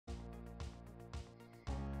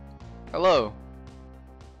Hello,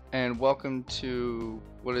 and welcome to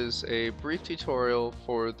what is a brief tutorial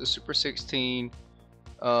for the Super 16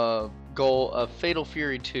 goal of Fatal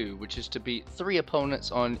Fury 2, which is to beat 3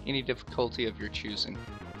 opponents on any difficulty of your choosing.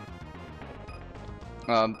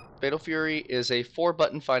 Fatal Fury is a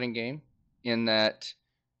 4-button fighting game in that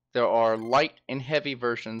there are light and heavy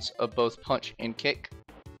versions of both punch and kick.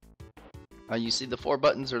 You see the 4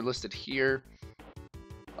 buttons are listed here.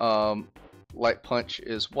 Light punch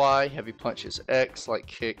is Y, heavy punch is X, light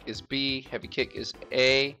kick is B, heavy kick is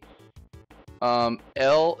A.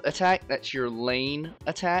 L attack, that's your lane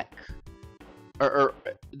attack.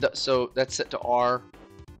 So that's set to R.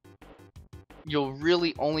 You'll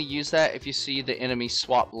really only use that if you see the enemy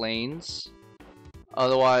swap lanes.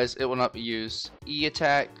 Otherwise, it will not be used. E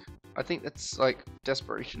attack, I think that's like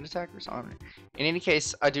desperation attack or something. In any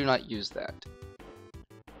case, I do not use that.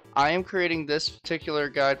 I am creating this particular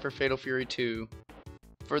guide for Fatal Fury 2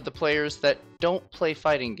 for the players that don't play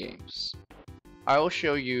fighting games. I will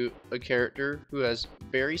show you a character who has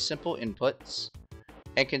very simple inputs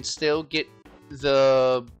and can still get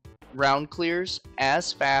the round clears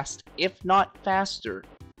as fast, if not faster,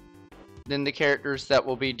 than the characters that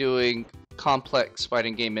will be doing complex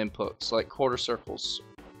fighting game inputs like quarter circles.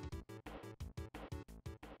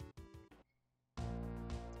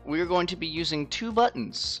 We are going to be using 2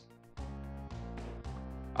 buttons.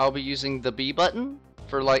 I'll be using the B button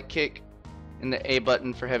for light kick and the A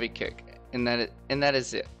button for heavy kick, and that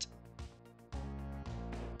is it.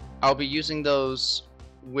 I'll be using those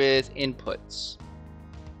with inputs.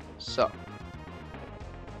 So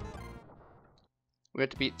we have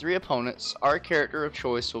to beat 3 opponents. Our character of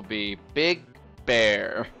choice will be Big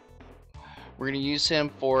Bear. We're going to use him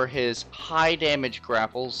for his high damage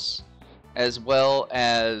grapples, as well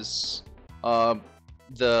as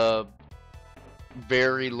the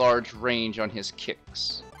very large range on his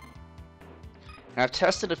kicks. Now, I've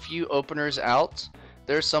tested a few openers out.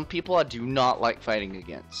 There are some people I do not like fighting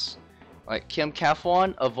against. Like Kim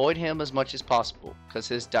Kafwan, avoid him as much as possible, because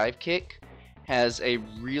his dive kick has a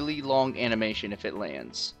really long animation if it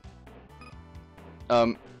lands.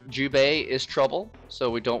 Jubei is trouble, so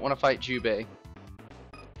we don't want to fight Jubei.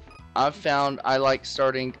 I've found I like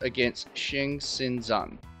starting against Xing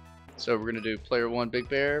Xinzan. So we're going to do player 1 Big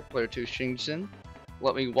Bear, player 2 Xing Xin.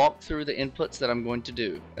 Let me walk through the inputs that I'm going to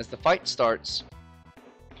do. As the fight starts,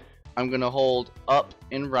 I'm going to hold up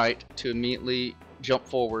and right to immediately jump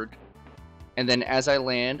forward. And then as I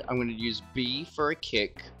land, I'm going to use B for a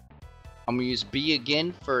kick. I'm going to use B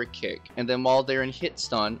again for a kick. And then while they're in hit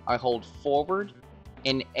stun, I hold forward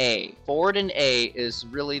and A. Forward and A is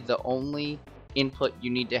really the only input you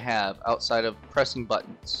need to have outside of pressing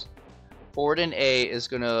buttons. Forward and A is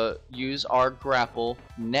going to use our grapple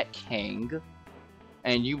neck hang,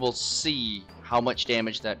 and you will see how much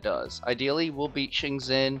damage that does. Ideally, we'll beat Xing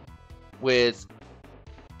Xin with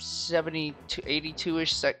 70 to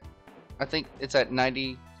 82-ish sec. I think it's at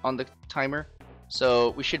 90 on the timer,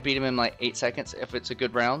 so we should beat him in like 8 seconds if it's a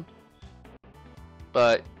good round.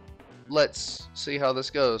 But let's see how this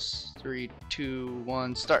goes. 3, 2,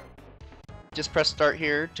 1, start. Just press start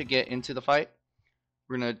here to get into the fight.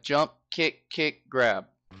 We're gonna jump, kick, kick, grab.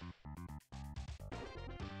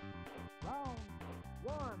 Round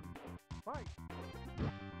 1, fight.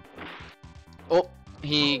 Oh,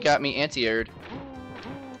 he got me anti-aired.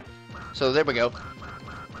 So there we go.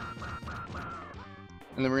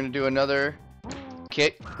 And then we're gonna do another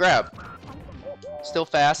kick, grab. Still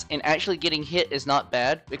fast, and actually getting hit is not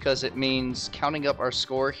bad because it means counting up our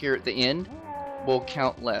score here at the end will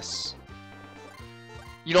count less.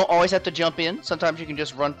 You don't always have to jump in. Sometimes you can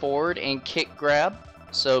just run forward and kick grab.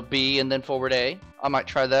 So B and then forward A. I might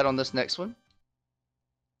try that on this next one.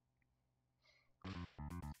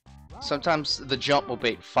 Sometimes the jump will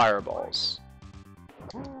bait fireballs.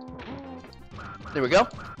 There we go.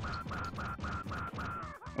 I'm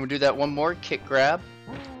gonna do that one more. Kick grab.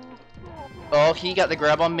 Oh, he got the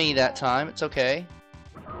grab on me that time. It's okay.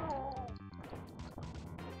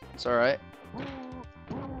 It's alright.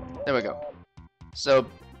 There we go. So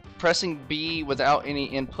pressing B without any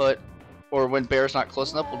input, or when Bear's not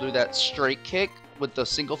close enough, we'll do that straight kick with the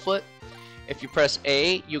single foot. If you press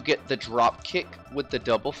A, you'll get the drop kick with the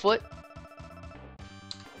double foot.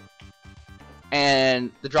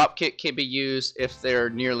 And the drop kick can be used if they're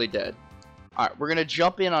nearly dead. Alright, we're going to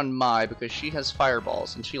jump in on Mai because she has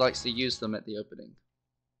fireballs and she likes to use them at the opening.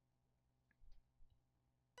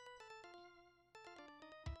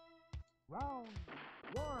 Round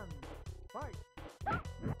 1, fight.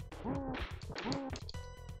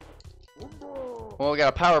 Well, we got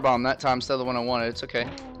a power bomb that time instead of the one I wanted. It's okay.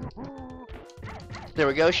 There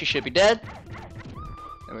we go. She should be dead.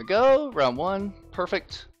 There we go. Round 1.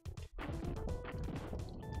 Perfect.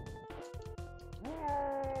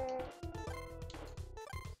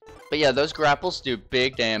 But yeah, those grapples do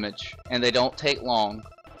big damage, and they don't take long.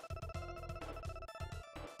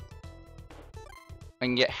 I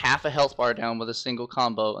can get half a health bar down with a single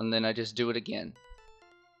combo, and then I just do it again.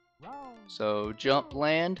 So, jump,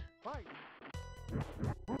 land.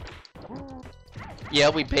 Yeah,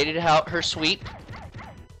 we baited out her sweep.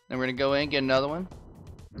 Then we're gonna go in and get another one.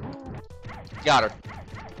 Got her.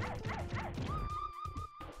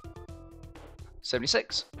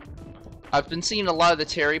 76. I've been seeing a lot of the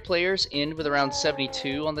Terry players end with around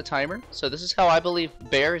 72 on the timer, so this is how I believe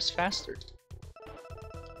Bear is faster.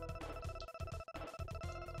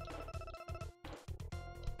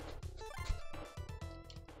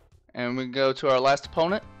 And we go to our last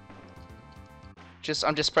opponent.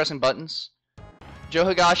 I'm just pressing buttons. Joe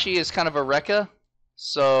Higashi is kind of a Rekka,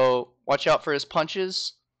 so watch out for his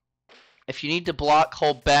punches. If you need to block,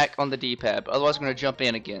 hold back on the D-pad, otherwise I'm going to jump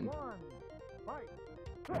in again.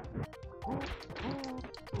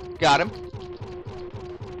 Got him.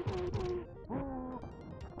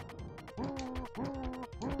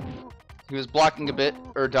 He was blocking a bit,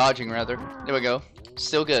 or dodging rather. There we go.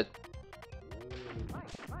 Still good.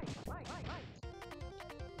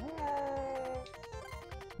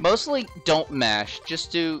 Mostly don't mash,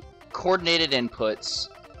 just do coordinated inputs.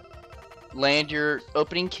 Land your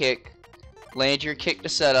opening kick, land your kick to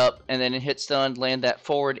set up, and then hit stun, land that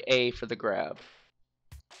forward A for the grab.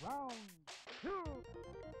 Round 2,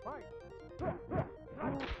 fight.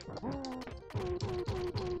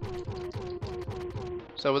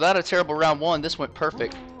 So without a terrible round 1, this went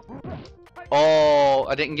perfect. Oh,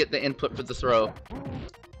 I didn't get the input for the throw.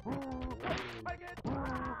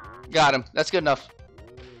 Got him. That's good enough.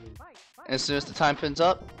 As soon as the time pins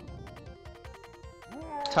up,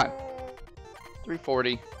 time.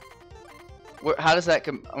 340. How does that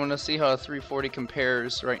I want to see how a 340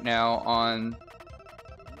 compares right now on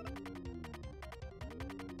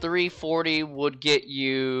 340 would get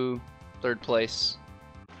you 3rd place.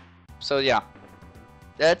 So yeah,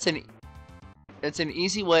 it's an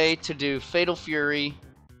easy way to do Fatal Fury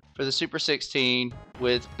for the Super 16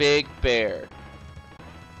 with Big Bear.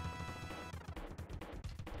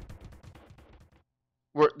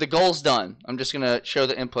 The goal's done. I'm just gonna show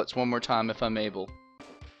the inputs one more time if I'm able.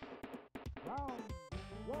 Round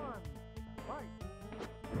 1, fight.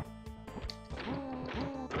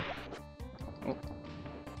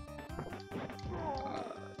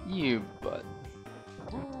 You butt.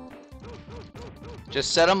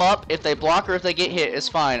 Just set them up. If they block or if they get hit, it's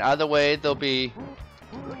fine. Either way, they'll be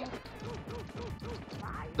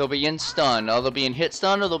in stun. Or they'll be in hit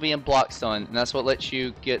stun or they'll be in block stun. And that's what lets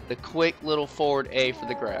you get the quick little forward A for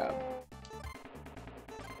the grab.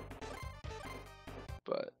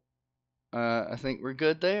 But I think we're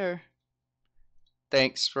good there.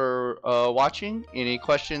 Thanks for watching. Any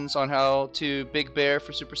questions on how to Big Bear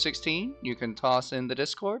for Super 16, you can toss in the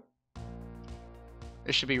Discord.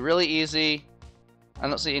 It should be really easy. I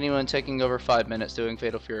don't see anyone taking over 5 minutes doing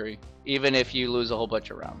Fatal Fury, even if you lose a whole bunch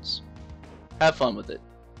of rounds. Have fun with it.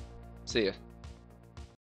 See ya.